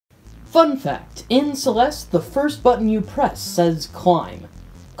Fun fact, in Celeste, the first button you press says climb.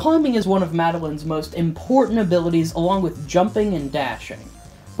 Climbing is one of Madeline's most important abilities along with jumping and dashing.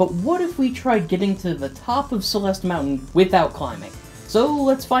 But what if we tried getting to the top of Celeste Mountain without climbing? So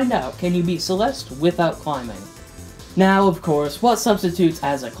let's find out, can you beat Celeste without climbing? Now, of course, what substitutes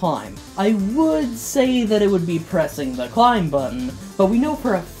as a climb? I would say that it would be pressing the climb button, but we know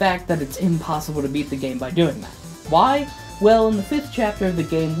for a fact that it's impossible to beat the game by doing that. Why? Well, in the 5th chapter of the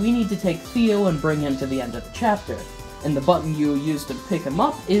game, we need to take Theo and bring him to the end of the chapter, and the button you use to pick him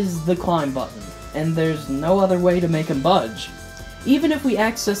up is the climb button, and there's no other way to make him budge. Even if we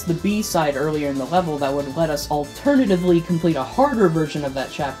access the B side earlier in the level that would let us alternatively complete a harder version of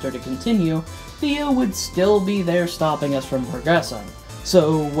that chapter to continue, Theo would still be there stopping us from progressing.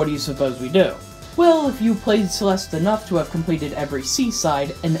 So what do you suppose we do? Well, if you played Celeste enough to have completed every C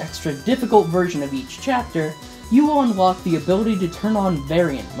side, an extra difficult version of each chapter, you will unlock the ability to turn on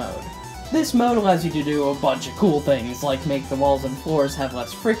variant mode. This mode allows you to do a bunch of cool things, like make the walls and floors have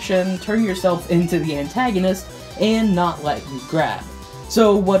less friction, turn yourself into the antagonist, and not let you grab.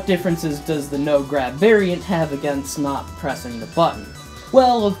 So what differences does the no grab variant have against not pressing the button?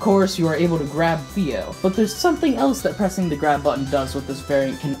 Well, of course, you are able to grab Theo, but there's something else that pressing the grab button does what this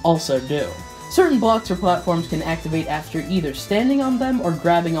variant can also do. Certain blocks or platforms can activate after either standing on them or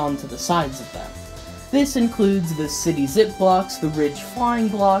grabbing onto the sides of them. This includes the city zip blocks, the ridge flying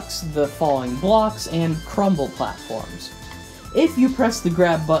blocks, the falling blocks, and crumble platforms. If you press the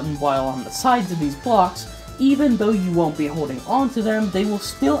grab button while on the sides of these blocks, even though you won't be holding onto them, they will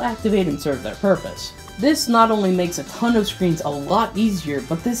still activate and serve their purpose. This not only makes a ton of screens a lot easier,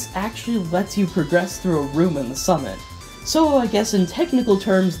 but this actually lets you progress through a room in the summit. So I guess in technical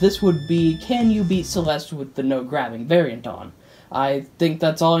terms, this would be, can you beat Celeste with the no grabbing variant on? I think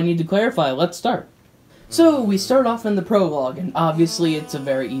that's all I need to clarify. Let's start. So we start off in the prologue, and obviously it's a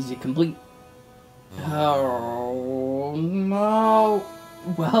very easy complete. Oh no.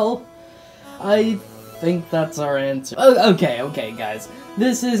 Well, I think that's our answer. Okay, guys.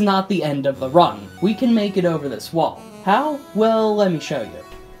 This is not the end of the run. We can make it over this wall. How? Well, let me show you.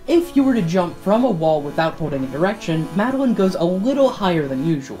 If you were to jump from a wall without holding a direction, Madeline goes a little higher than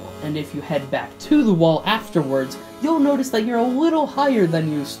usual, and if you head back to the wall afterwards, you'll notice that you're a little higher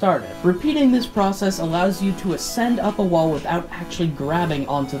than you started. Repeating this process allows you to ascend up a wall without actually grabbing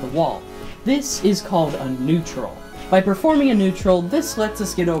onto the wall. This is called a neutral. By performing a neutral, this lets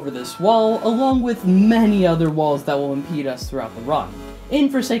us get over this wall, along with many other walls that will impede us throughout the run. In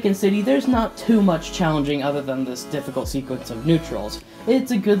Forsaken City, there's not too much challenging other than this difficult sequence of neutrals.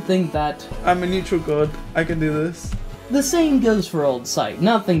 It's a good thing that I'm a neutral god, I can do this. The same goes for Old Sight,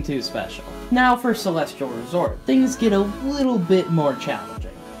 nothing too special. Now for Celestial Resort, things get a little bit more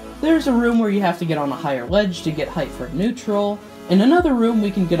challenging. There's a room where you have to get on a higher ledge to get height for neutral. In another room we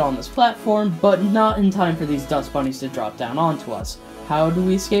can get on this platform, but not in time for these dust bunnies to drop down onto us. How do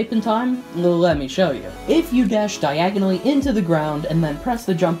we escape in time? Let me show you. If you dash diagonally into the ground and then press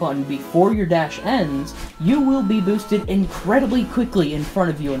the jump button before your dash ends, you will be boosted incredibly quickly in front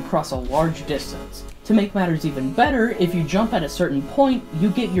of you and cross a large distance. To make matters even better, if you jump at a certain point, you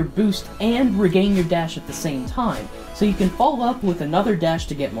get your boost and regain your dash at the same time, so you can follow up with another dash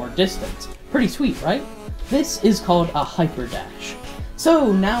to get more distance. Pretty sweet, right? This is called a hyper dash.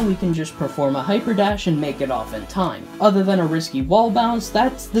 So now we can just perform a hyper dash and make it off in time. Other than a risky wall bounce,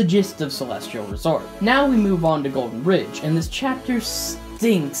 that's the gist of Celestial Resort. Now we move on to Golden Ridge, and this chapter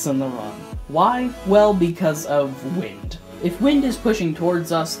stinks in the run. Why? Well, because of wind. If wind is pushing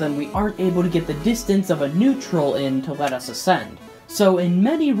towards us, then we aren't able to get the distance of a neutral in to let us ascend. So in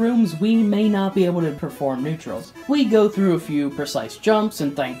many rooms, we may not be able to perform neutrals. We go through a few precise jumps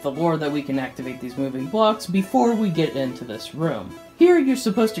and thank the Lord that we can activate these moving blocks before we get into this room. Here you're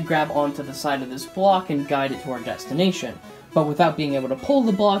supposed to grab onto the side of this block and guide it to our destination, but without being able to pull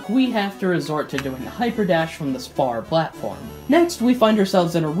the block, we have to resort to doing a hyper dash from this far platform. Next, we find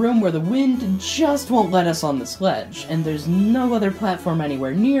ourselves in a room where the wind just won't let us on this ledge, and there's no other platform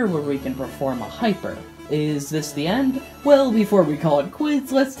anywhere near where we can perform a hyper. Is this the end? Well, before we call it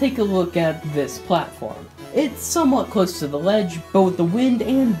quits, let's take a look at this platform. It's somewhat close to the ledge, but with the wind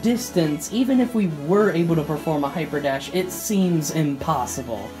and distance, even if we were able to perform a hyper dash, it seems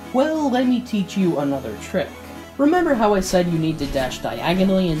impossible. Well, let me teach you another trick. Remember how I said you need to dash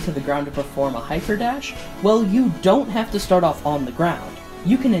diagonally into the ground to perform a hyper dash? Well, you don't have to start off on the ground.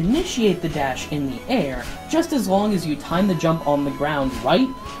 You can initiate the dash in the air, just as long as you time the jump on the ground right,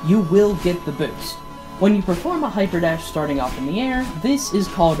 you will get the boost. When you perform a hyper dash starting off in the air, this is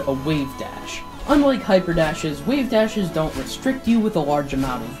called a wave dash. Unlike hyper dashes, wave dashes don't restrict you with a large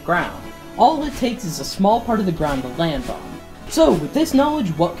amount of ground. All it takes is a small part of the ground to land on. So, with this knowledge,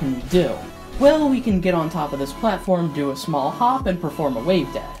 what can we do? Well, we can get on top of this platform, do a small hop, and perform a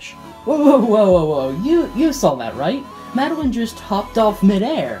wave dash. Whoa, you saw that, right? Madeline just hopped off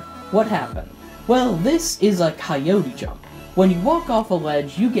midair. What happened? Well, this is a coyote jump. When you walk off a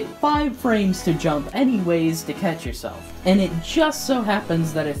ledge, you get 5 frames to jump anyways to catch yourself. And it just so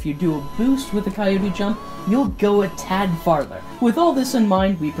happens that if you do a boost with a coyote jump, you'll go a tad farther. With all this in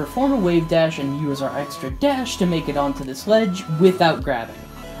mind, we perform a wave dash and use our extra dash to make it onto this ledge without grabbing.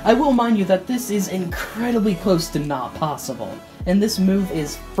 I will mind you that this is incredibly close to not possible, and this move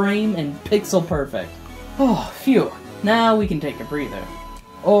is frame and pixel perfect. Oh, phew. Now we can take a breather.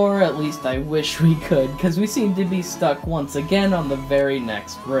 Or at least I wish we could, because we seem to be stuck once again on the very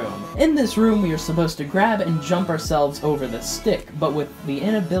next room. In this room, we are supposed to grab and jump ourselves over the stick, but with the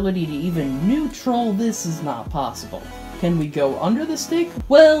inability to even neutral, this is not possible. Can we go under the stick?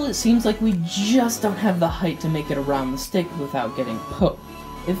 Well, it seems like we just don't have the height to make it around the stick without getting poked.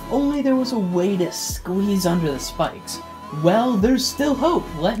 If only there was a way to squeeze under the spikes. Well, there's still hope.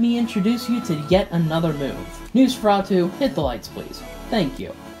 Let me introduce you to yet another move. Nosferatu, hit the lights please. Thank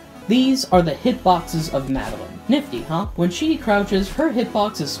you. These are the hitboxes of Madeline. Nifty, huh? When she crouches, her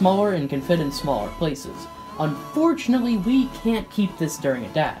hitbox is smaller and can fit in smaller places. Unfortunately, we can't keep this during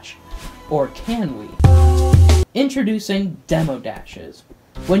a dash. Or can we? Introducing Demo Dashes.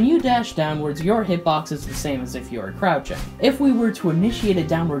 When you dash downwards, your hitbox is the same as if you are crouching. If we were to initiate a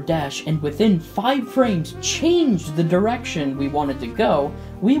downward dash and within 5 frames change the direction we wanted to go,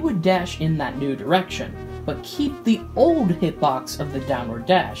 we would dash in that new direction, but keep the old hitbox of the downward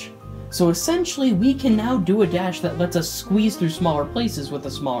dash. So essentially, we can now do a dash that lets us squeeze through smaller places with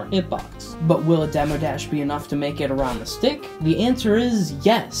a smaller hitbox. But will a demo dash be enough to make it around the stick? The answer is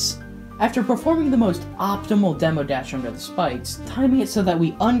yes. After performing the most optimal demo dash under the spikes, timing it so that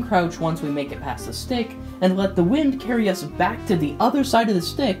we uncrouch once we make it past the stick, and let the wind carry us back to the other side of the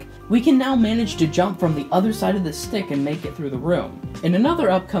stick, we can now manage to jump from the other side of the stick and make it through the room. In another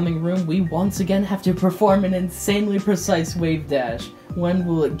upcoming room, we once again have to perform an insanely precise wave dash. When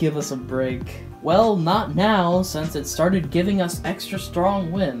will it give us a break? Well, not now, since it started giving us extra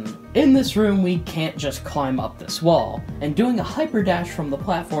strong wind. In this room, we can't just climb up this wall, and doing a hyper dash from the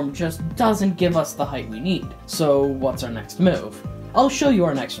platform just doesn't give us the height we need. So what's our next move? I'll show you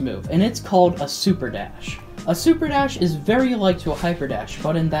our next move, and it's called a super dash. A super dash is very like to a hyper dash,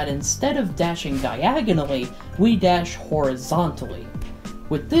 but in that instead of dashing diagonally, we dash horizontally.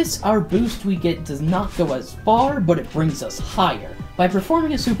 With this, our boost we get does not go as far, but it brings us higher. By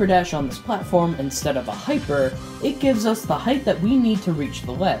performing a super dash on this platform instead of a hyper, it gives us the height that we need to reach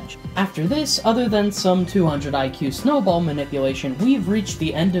the ledge. After this, other than some 200 IQ snowball manipulation, we've reached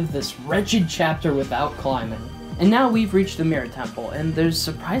the end of this wretched chapter without climbing. And now we've reached the Mirror Temple, and there's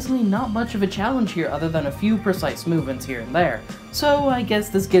surprisingly not much of a challenge here other than a few precise movements here and there. So I guess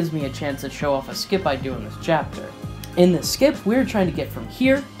this gives me a chance to show off a skip I do in this chapter. In this skip, we're trying to get from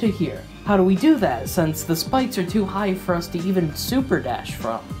here to here. How do we do that, since the spikes are too high for us to even super dash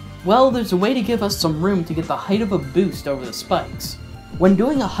from? Well, there's a way to give us some room to get the height of a boost over the spikes. When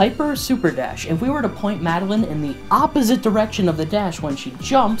doing a hyper or super dash, if we were to point Madeline in the opposite direction of the dash when she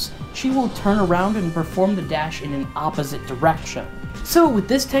jumps, she will turn around and perform the dash in an opposite direction. So with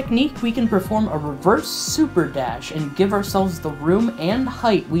this technique, we can perform a reverse super dash and give ourselves the room and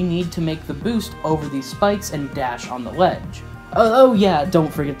height we need to make the boost over these spikes and dash on the ledge. Oh yeah,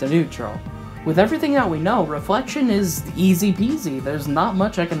 don't forget the neutral. With everything that we know, reflection is easy peasy. There's not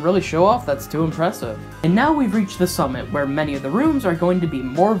much I can really show off that's too impressive. And now we've reached the summit, where many of the rooms are going to be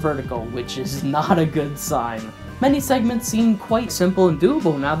more vertical, which is not a good sign. Many segments seem quite simple and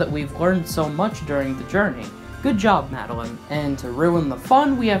doable now that we've learned so much during the journey. Good job, Madeline. And to ruin the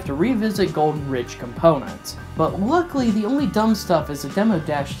fun, we have to revisit Golden Ridge components. But luckily, the only dumb stuff is a demo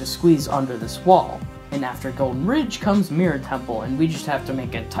dash to squeeze under this wall. And after Golden Ridge comes Mirror Temple, and we just have to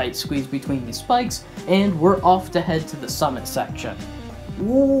make a tight squeeze between these spikes, and we're off to head to the summit section.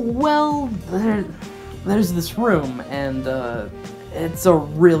 Well, there's this room, and it's a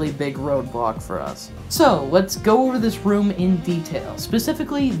really big roadblock for us. So, let's go over this room in detail,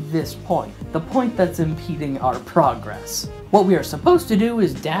 specifically this point, the point that's impeding our progress. What we are supposed to do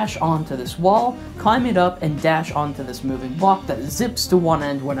is dash onto this wall, climb it up, and dash onto this moving block that zips to one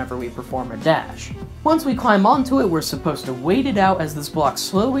end whenever we perform a dash. Once we climb onto it, we're supposed to wait it out as this block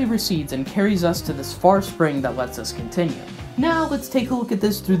slowly recedes and carries us to this far spring that lets us continue. Now let's take a look at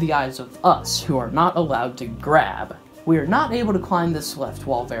this through the eyes of us, who are not allowed to grab. We are not able to climb this left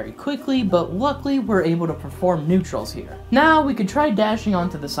wall very quickly, but luckily we're able to perform neutrals here. Now we could try dashing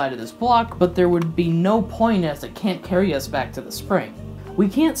onto the side of this block, but there would be no point as it can't carry us back to the spring. We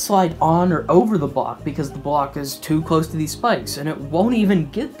can't slide on or over the block because the block is too close to these spikes, and it won't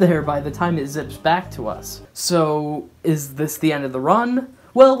even get there by the time it zips back to us. So, is this the end of the run?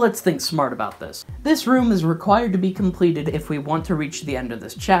 Well, let's think smart about this. This room is required to be completed if we want to reach the end of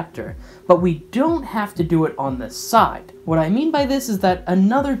this chapter, but we don't have to do it on this side. What I mean by this is that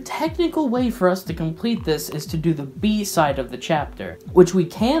another technical way for us to complete this is to do the B side of the chapter, which we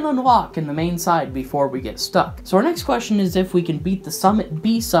can unlock in the main side before we get stuck. So our next question is if we can beat the summit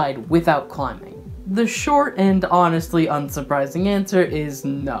B side without climbing. The short and honestly unsurprising answer is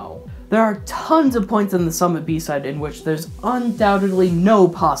no. There are tons of points in the Summit B-side in which there's undoubtedly no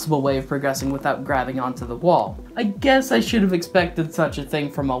possible way of progressing without grabbing onto the wall. I guess I should have expected such a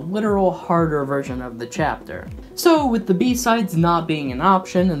thing from a literal harder version of the chapter. So with the B-sides not being an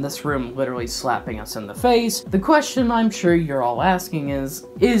option and this room literally slapping us in the face, the question I'm sure you're all asking is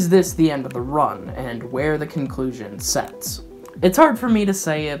this the end of the run and where the conclusion sets? It's hard for me to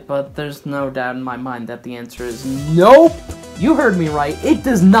say it, but there's no doubt in my mind that the answer is nope! You heard me right, it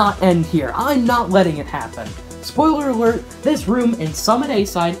does not end here. I'm not letting it happen. Spoiler alert, this room in Summit A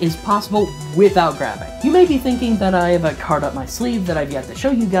side is possible without grabbing. You may be thinking that I have a card up my sleeve that I've yet to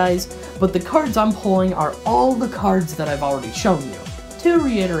show you guys, but the cards I'm pulling are all the cards that I've already shown you. To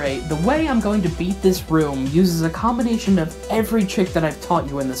reiterate, the way I'm going to beat this room uses a combination of every trick that I've taught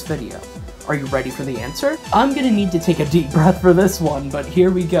you in this video. Are you ready for the answer? I'm gonna need to take a deep breath for this one, but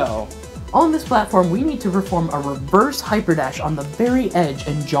here we go. On this platform, we need to perform a reverse hyperdash on the very edge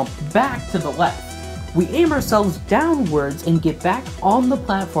and jump back to the left. We aim ourselves downwards and get back on the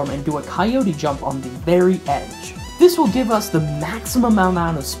platform and do a coyote jump on the very edge. This will give us the maximum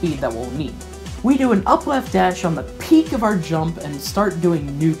amount of speed that we'll need. We do an up left dash on the peak of our jump and start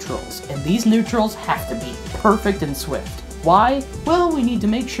doing neutrals, and these neutrals have to be perfect and swift. Why? Well, we need to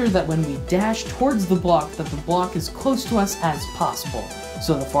make sure that when we dash towards the block that the block is close to us as possible.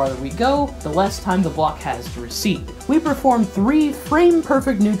 So the farther we go, the less time the block has to recede. We perform 3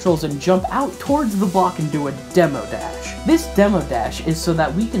 frame-perfect neutrals and jump out towards the block and do a demo dash. This demo dash is so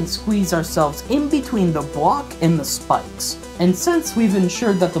that we can squeeze ourselves in between the block and the spikes. And since we've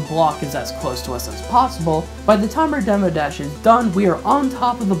ensured that the block is as close to us as possible, by the time our demo dash is done, we are on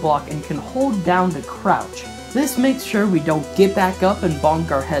top of the block and can hold down to crouch. This makes sure we don't get back up and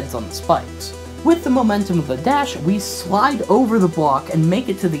bonk our heads on the spikes. With the momentum of the dash, we slide over the block and make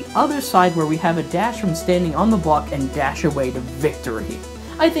it to the other side where we have a dash from standing on the block and dash away to victory.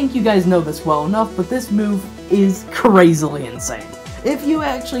 I think you guys know this well enough, but this move is crazily insane. If you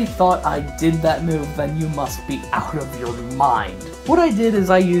actually thought I did that move, then you must be out of your mind. What I did is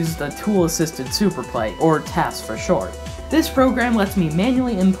I used a tool-assisted superplay, or TAS for short. This program lets me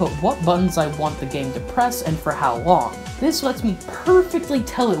manually input what buttons I want the game to press and for how long. This lets me perfectly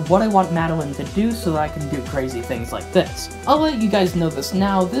tell it what I want Madeline to do so that I can do crazy things like this. I'll let you guys know this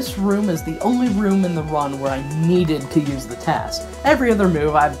now, this room is the only room in the run where I needed to use the TAS. Every other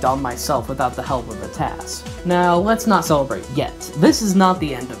move I've done myself without the help of the TAS. Now, let's not celebrate yet. This is not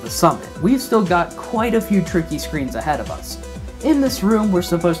the end of the summit. We've still got quite a few tricky screens ahead of us. In this room, we're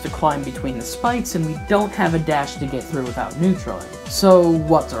supposed to climb between the spikes, and we don't have a dash to get through without neutraling. So,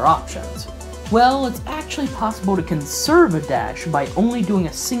 what's our options? Well, it's actually possible to conserve a dash by only doing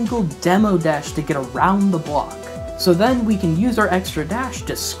a single demo dash to get around the block. So then we can use our extra dash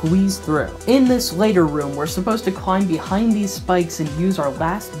to squeeze through. In this later room, we're supposed to climb behind these spikes and use our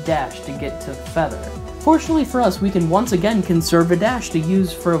last dash to get to the feather. Fortunately for us, we can once again conserve a dash to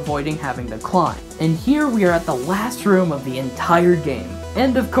use for avoiding having to climb. And here we are at the last room of the entire game.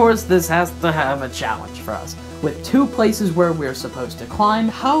 And of course, this has to have a challenge for us. With 2 places where we're supposed to climb,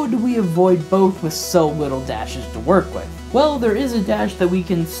 how do we avoid both with so little dashes to work with? Well, there is a dash that we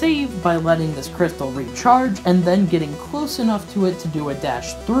can save by letting this crystal recharge and then getting close enough to it to do a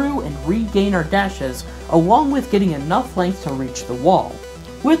dash through and regain our dashes, along with getting enough length to reach the wall.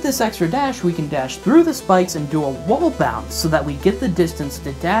 With this extra dash, we can dash through the spikes and do a wall bounce so that we get the distance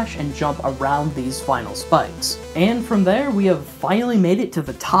to dash and jump around these final spikes. And from there, we have finally made it to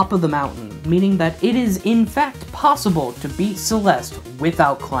the top of the mountain, meaning that it is in fact possible to beat Celeste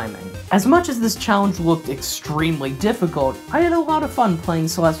without climbing. As much as this challenge looked extremely difficult, I had a lot of fun playing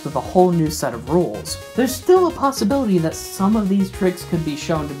Celeste with a whole new set of rules. There's still a possibility that some of these tricks could be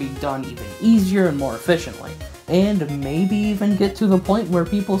shown to be done even easier and more efficiently. And maybe even get to the point where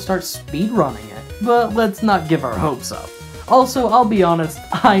people start speedrunning it. But let's not give our hopes up. Also, I'll be honest,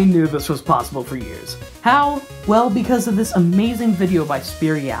 I knew this was possible for years. How? Well, because of this amazing video by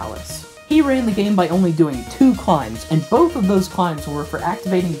Spirialis. He ran the game by only doing 2 climbs, and both of those climbs were for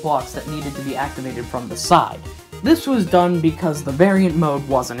activating blocks that needed to be activated from the side. This was done because the variant mode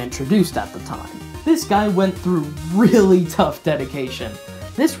wasn't introduced at the time. This guy went through really tough dedication.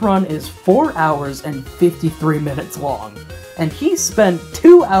 This run is 4 hours and 53 minutes long, and he spent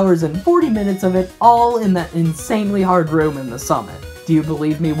 2 hours and 40 minutes of it all in that insanely hard room in the summit. Do you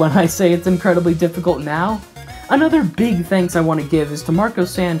believe me when I say it's incredibly difficult now? Another big thanks I want to give is to Marco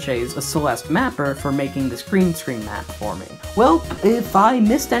Sanchez, a Celeste mapper, for making this green screen map for me. Well, if I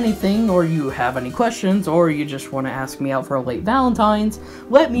missed anything, or you have any questions, or you just want to ask me out for a late Valentine's,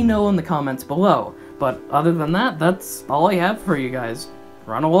 let me know in the comments below. But other than that, that's all I have for you guys.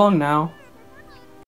 Run along now.